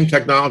that same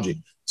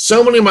technology.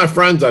 So many of my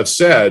friends I've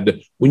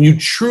said, when you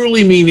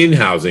truly mean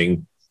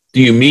in-housing,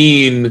 do you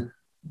mean,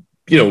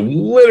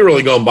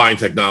 literally going buying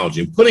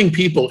technology and putting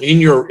people in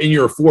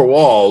your four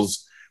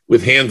walls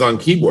with hands on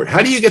keyboard?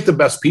 How do you get the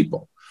best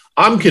people?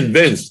 I'm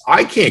convinced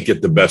I can't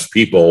get the best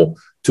people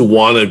to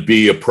want to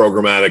be a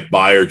programmatic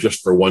buyer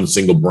just for one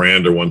single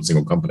brand or one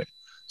single company.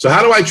 So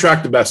how do I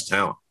attract the best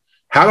talent?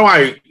 How do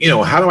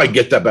I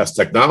get that best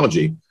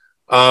technology?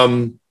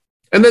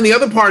 And then the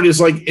other part is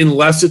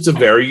unless it's a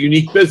very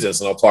unique business,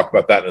 and I'll talk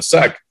about that in a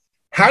sec,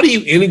 how do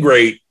you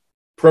integrate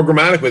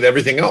programmatic with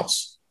everything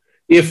else?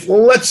 If,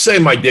 let's say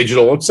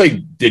digital's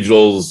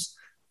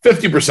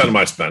 50% of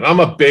my spend. I'm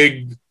a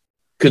big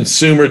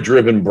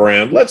consumer-driven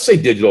brand. Let's say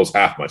digital is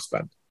half my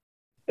spend.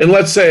 And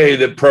let's say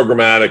that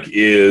programmatic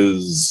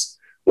is,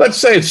 let's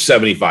say it's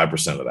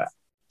 75% of that.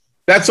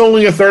 That's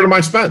only a third of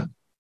my spend.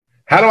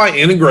 How do I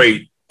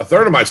integrate a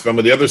third of my spend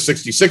with the other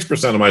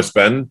 66% of my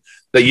spend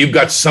that you've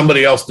got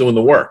somebody else doing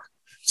the work?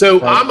 So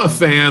I'm a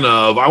fan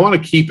of, I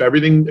want to keep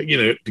everything,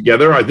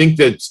 together. I think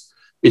that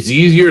it's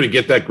easier to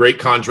get that great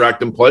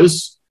contract in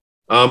place.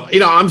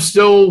 I'm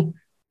still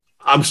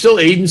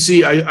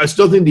agency. I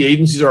still think the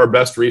agencies are our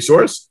best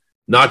resource,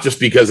 not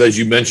just because, as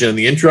you mentioned in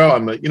the intro,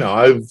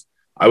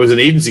 I was an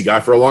agency guy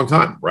for a long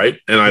time, right?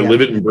 And I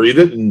live it and breathe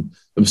it, and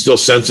I'm still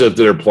sensitive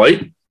to their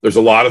plight. There's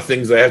a lot of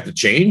things that have to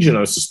change, and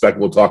I suspect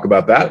we'll talk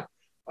about that.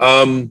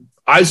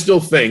 I still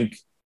think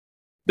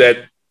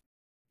that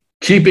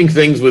keeping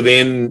things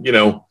within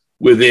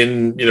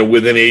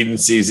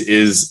agencies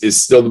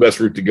is still the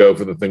best route to go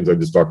for the things I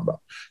just talked about.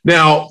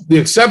 Now, the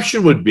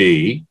exception would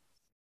be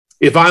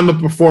if I'm a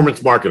performance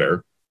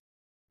marketer,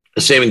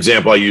 the same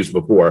example I used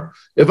before.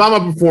 If I'm a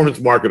performance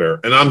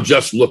marketer and I'm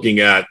just looking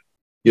at,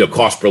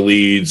 cost per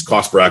leads,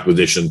 cost per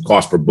acquisition,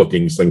 cost per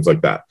bookings, things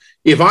like that.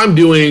 If I'm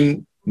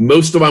doing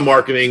most of my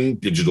marketing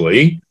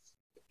digitally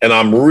and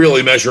I'm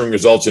really measuring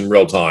results in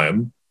real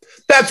time,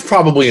 that's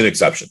probably an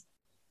exception.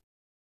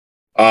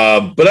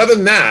 But other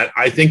than that,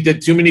 I think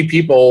that too many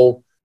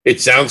people,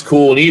 it sounds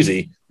cool and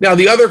easy. Now,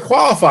 the other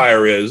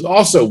qualifier is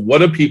also, what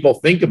do people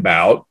think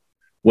about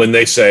when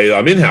they say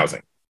I'm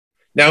in-housing?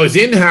 Now, is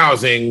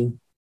in-housing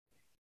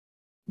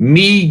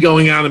me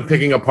going out and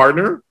picking a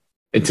partner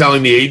and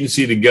telling the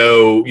agency to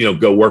go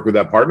work with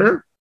that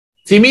partner?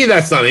 To me,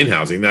 that's not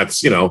in-housing.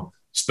 That's,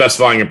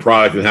 specifying a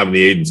product and having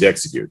the agency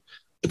execute.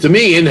 But to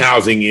me,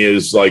 in-housing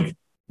is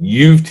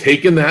you've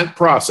taken that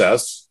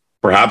process,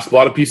 perhaps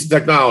bought a piece of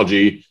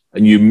technology,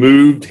 and you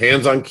moved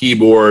hands on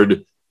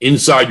keyboard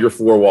inside your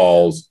four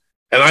walls.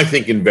 And I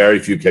think in very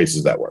few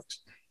cases that works.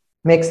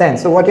 Makes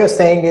sense. So what you're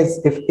saying is,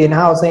 if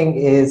in-housing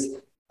is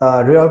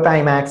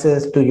real-time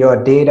access to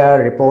your data,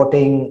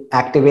 reporting,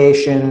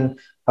 activation,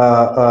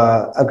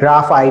 a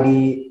graph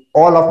ID,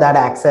 all of that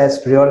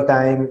access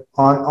real-time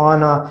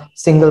on a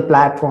single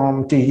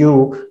platform to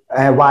you,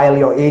 while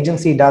your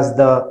agency does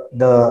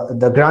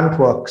the grunt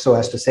work, so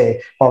as to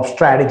say, of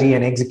strategy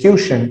and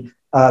execution,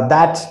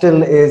 that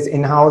still is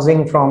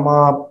in-housing from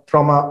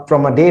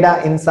a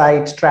data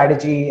insight,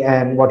 strategy,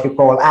 and what you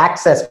call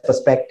access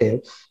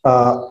perspective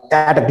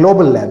at a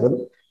global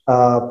level,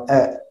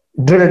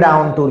 drill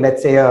down to,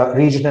 let's say, a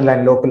regional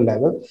and local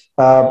level.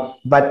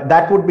 But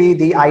that would be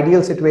the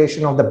ideal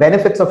situation of the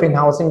benefits of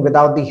in-housing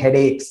without the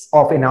headaches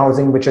of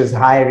in-housing, which is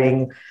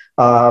hiring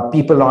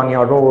people on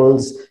your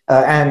roles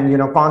and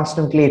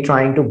constantly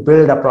trying to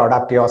build a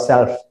product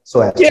yourself.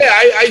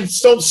 I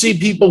just don't see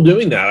people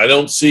doing that.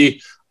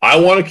 I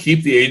want to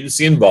keep the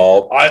agency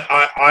involved.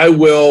 I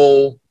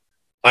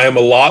am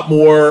a lot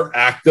more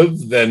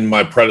active than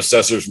my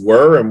predecessors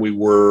were, and we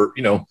were,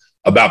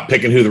 about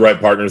picking who the right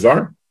partners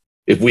are.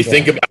 If we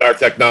think about our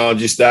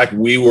technology stack,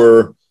 we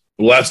were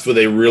blessed with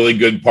a really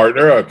good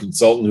partner, a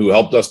consultant who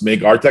helped us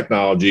make our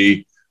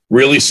technology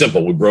really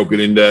simple. We broke it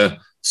into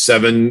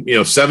seven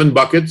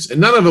buckets, and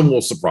none of them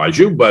will surprise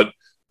you, but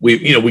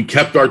we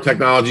kept our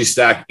technology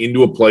stack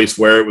into a place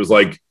where it was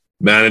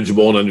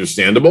manageable and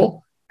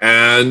understandable.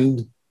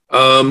 And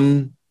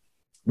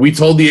we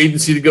told the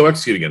agency to go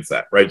execute against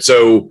that, right?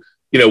 So,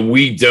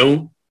 we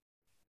don't,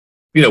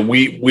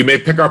 we may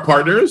pick our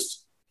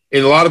partners,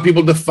 and a lot of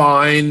people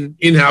define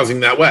in-housing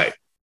that way.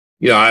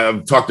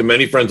 I've talked to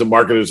many friends of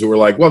marketers who are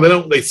like,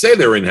 well, they say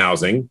they're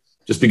in-housing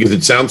just because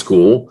it sounds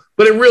cool,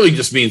 but it really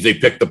just means they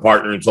picked the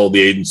partner and told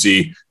the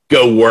agency,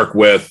 go work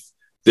with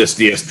this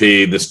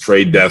DSP, this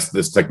trade desk,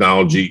 this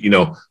technology,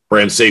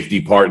 brand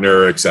safety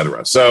partner, et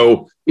cetera.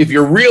 So if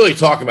you're really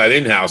talking about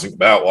in-housing,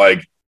 about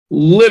like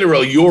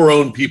literally your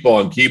own people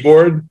on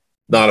keyboard,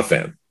 not a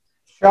fan.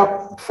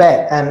 Sure,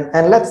 fair.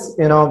 And let's,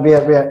 we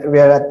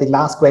are at the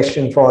last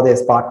question for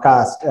this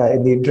podcast.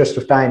 In the interest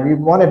of time, we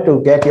wanted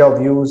to get your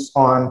views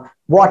on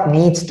what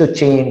needs to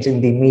change in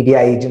the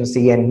media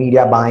agency and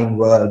media buying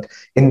world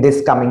in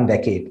this coming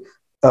decade.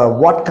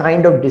 What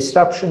kind of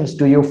disruptions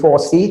do you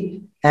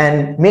foresee?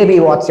 And maybe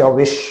what's your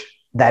wish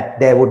that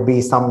there would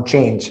be some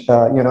change?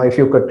 If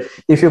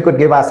you could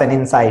give us an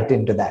insight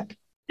into that.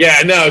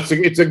 Yeah, no,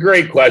 it's a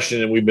great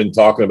question, and we've been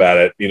talking about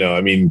it.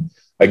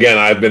 Again,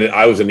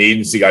 I was an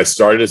agency guy. I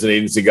started as an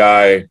agency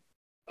guy.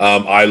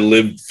 I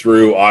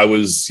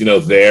was,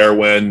 there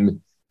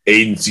when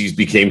agencies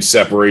became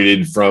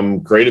separated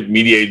from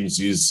media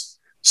agencies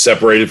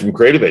separated from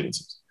creative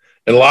agencies.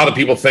 And a lot of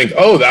people think,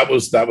 oh, that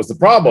was the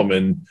problem,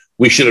 and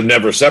we should have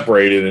never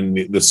separated.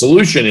 And the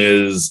solution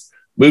is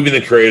moving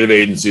the creative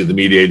agency and the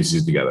media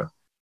agencies together.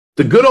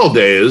 The good old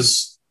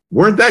days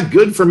weren't that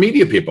good for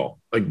media people.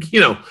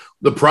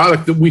 The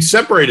product that we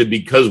separated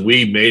because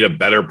we made a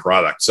better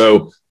product.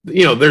 So,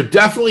 there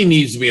definitely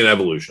needs to be an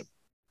evolution.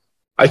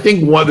 I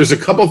think there's a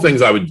couple of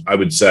things I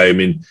would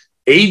say.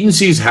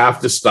 Agencies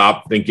have to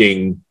stop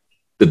thinking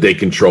that they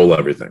control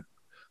everything.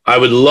 I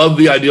would love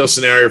the ideal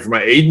scenario for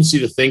my agency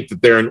to think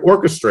that they're an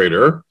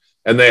orchestrator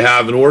and they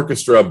have an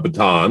orchestra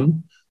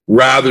baton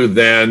rather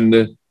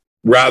than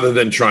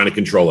trying to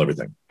control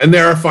everything. And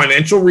there are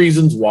financial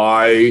reasons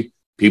why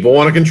people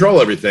want to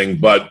control everything,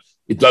 but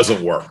it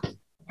doesn't work.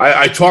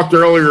 I talked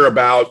earlier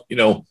about,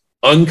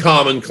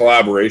 uncommon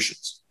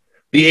collaborations.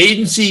 The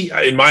agency,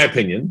 in my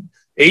opinion,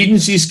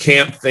 agencies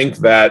can't think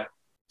that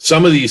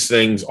some of these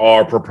things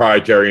are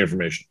proprietary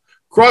information.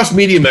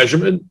 Cross-media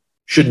measurement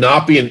should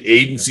not be an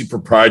agency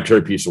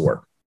proprietary piece of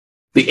work.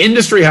 The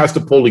industry has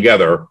to pull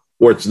together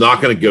or it's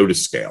not going to go to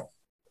scale.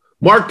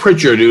 Mark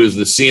Pritchard, who is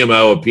the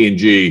CMO of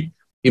P&G,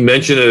 he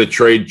mentioned at a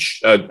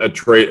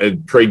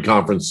trade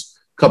conference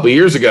a couple of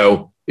years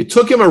ago, it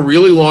took him a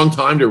really long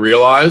time to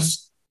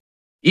realize,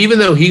 even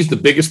though he's the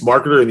biggest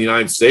marketer in the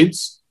United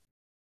States,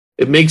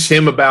 it makes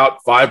him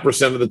about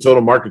 5% of the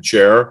total market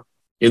share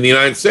in the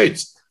United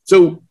States.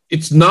 So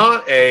it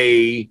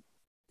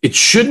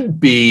shouldn't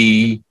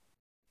be,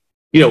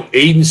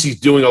 agencies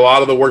doing a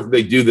lot of the work that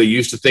they do, they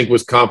used to think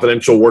was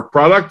confidential work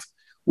product.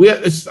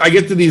 I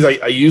get to these,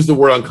 I use the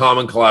word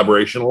uncommon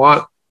collaboration a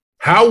lot.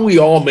 How we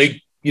all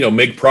make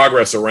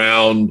progress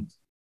around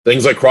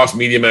things like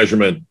cross-media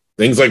measurement,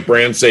 things like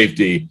brand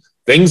safety,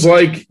 things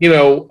like,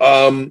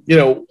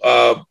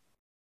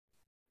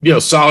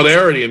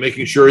 solidarity and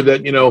making sure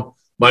that,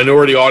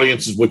 minority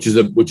audiences, which is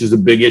a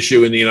big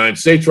issue in the United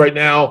States right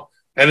now.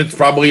 And it's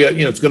probably,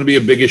 it's going to be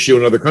a big issue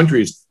in other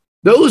countries.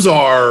 Those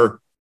are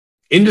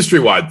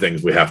industry-wide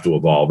things we have to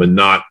evolve and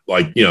not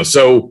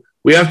so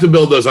we have to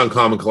build those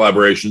uncommon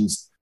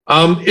collaborations.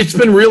 It's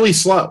been really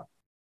slow,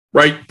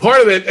 right?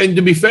 Part of it, and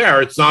to be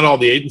fair, it's not all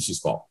the agency's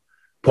fault.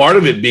 Part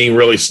of it being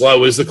really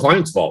slow is the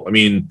client's fault.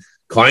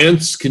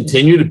 Clients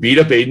continue to beat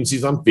up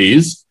agencies on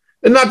fees.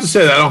 And not to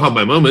say that I don't have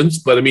my moments,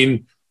 but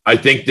I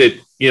think that,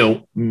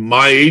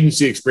 my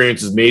agency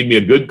experience has made me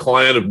a good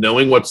client of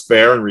knowing what's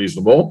fair and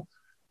reasonable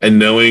and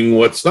knowing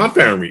what's not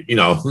fair and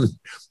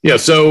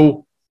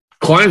so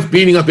clients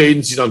beating up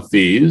agencies on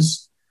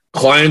fees,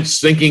 clients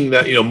thinking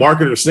that,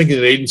 marketers thinking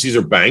that agencies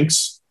are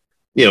banks,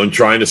 and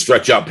trying to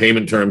stretch out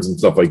payment terms and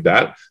stuff like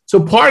that. So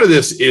part of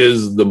this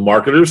is the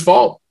marketer's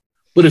fault,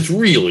 but it's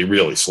really,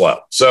 really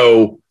slow.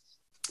 So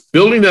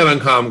building that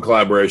uncommon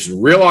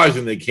collaboration,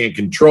 realizing they can't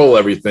control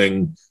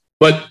everything,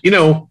 but,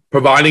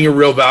 providing a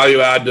real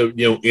value add to,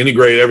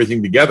 integrate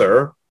everything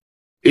together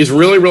is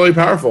really, really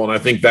powerful. And I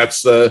think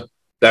that's the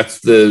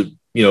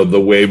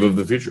wave of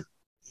the future.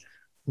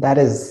 That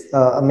is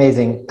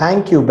amazing.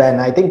 Thank you, Ben.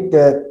 I think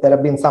there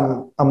have been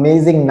some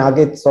amazing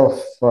nuggets of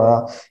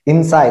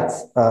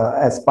insights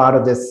as part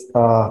of this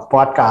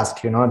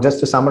podcast.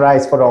 Just to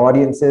summarize for our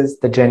audiences,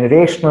 the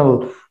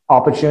generational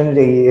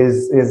opportunity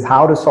is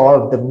how to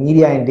solve the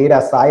media and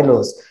data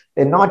silos,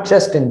 and not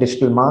just in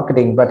digital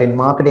marketing, but in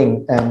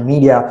marketing and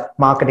media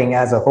marketing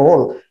as a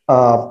whole.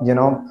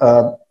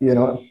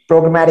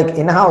 Programmatic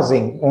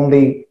in-housing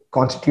only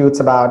constitutes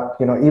about,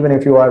 even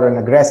if you are an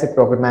aggressive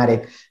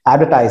programmatic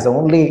advertiser,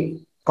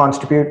 only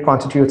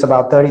constitutes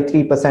about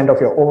 33% of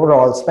your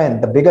overall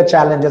spend. The bigger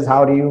challenge is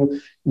how do you,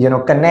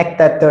 connect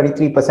that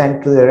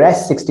 33% to the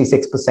rest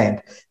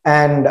 66%.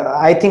 And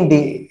I think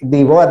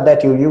the word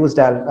that you used,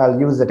 I'll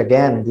use it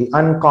again, the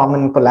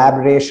uncommon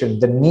collaboration,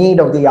 the need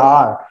of the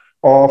hour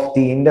of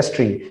the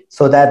industry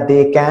so that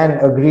they can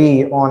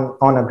agree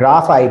on a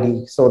graph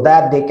ID, so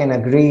that they can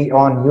agree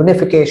on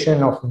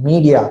unification of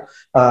media,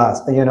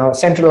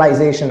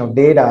 centralization of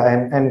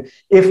data, and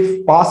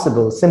if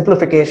possible,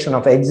 simplification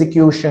of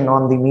execution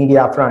on the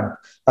media front,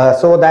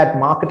 so that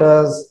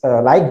marketers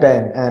like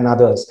Ben and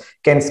others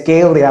can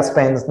scale their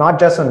spends, not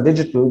just on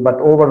digital, but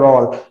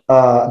overall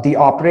the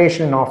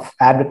operation of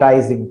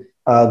advertising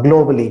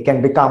globally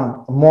can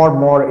become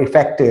more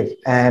effective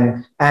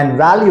and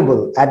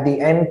valuable at the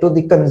end to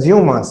the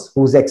consumers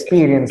whose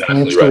experience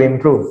needs to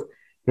improve.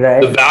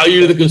 Right. The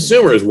value to the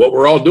consumer is what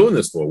we're all doing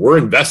this for. We're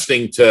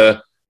investing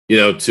to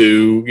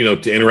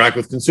interact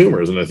with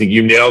consumers, and I think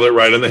you nailed it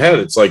right on the head.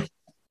 It's like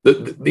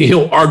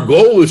our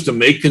goal is to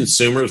make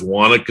consumers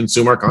want to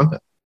consume our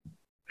content,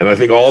 and I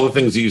think all the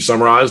things that you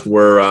summarized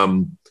were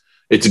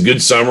it's a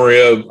good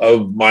summary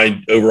of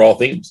my overall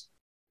themes.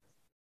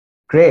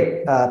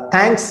 Great.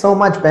 Thanks so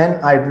much,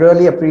 Ben. I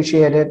really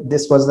appreciate it.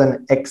 This was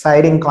an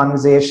exciting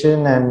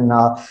conversation, and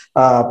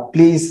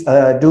please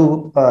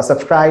do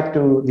subscribe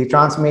to the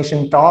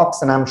Transformation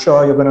Talks, and I'm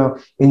sure you're going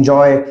to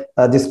enjoy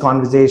this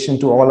conversation.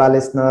 To all our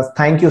listeners,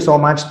 thank you so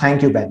much.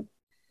 Thank you, Ben.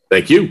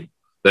 Thank you.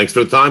 Thanks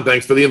for the time.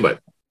 Thanks for the invite.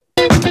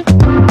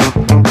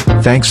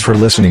 Thanks for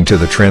listening to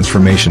the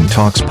Transformation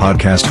Talks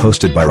podcast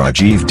hosted by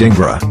Rajiv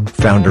Dhingra,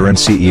 founder and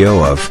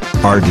CEO of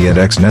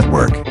RD&X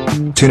Network.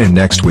 Tune in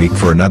next week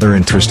for another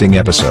interesting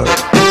episode.